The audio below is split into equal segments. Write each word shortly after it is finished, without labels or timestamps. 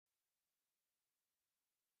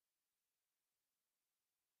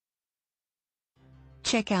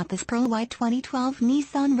Check out this pearl white 2012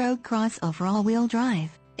 Nissan Rogue crossover all-wheel drive,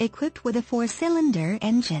 equipped with a 4-cylinder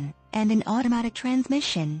engine and an automatic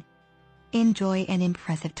transmission. Enjoy an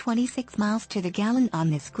impressive 26 miles to the gallon on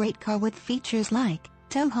this great car with features like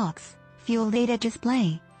tow hooks, fuel data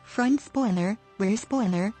display, front spoiler, rear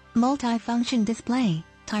spoiler, multi-function display,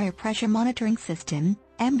 tire pressure monitoring system,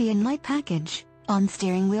 ambient light package,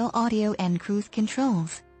 on-steering wheel audio and cruise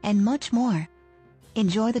controls, and much more.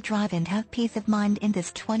 Enjoy the drive and have peace of mind in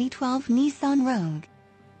this 2012 Nissan Rogue.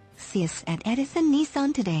 See us at Edison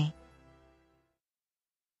Nissan today.